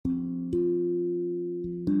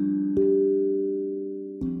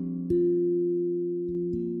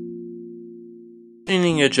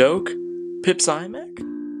Imagining a joke? Pip's iMac?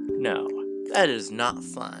 No, that is not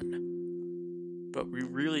fun. But we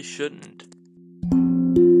really shouldn't.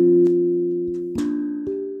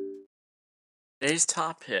 Today's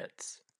top hits.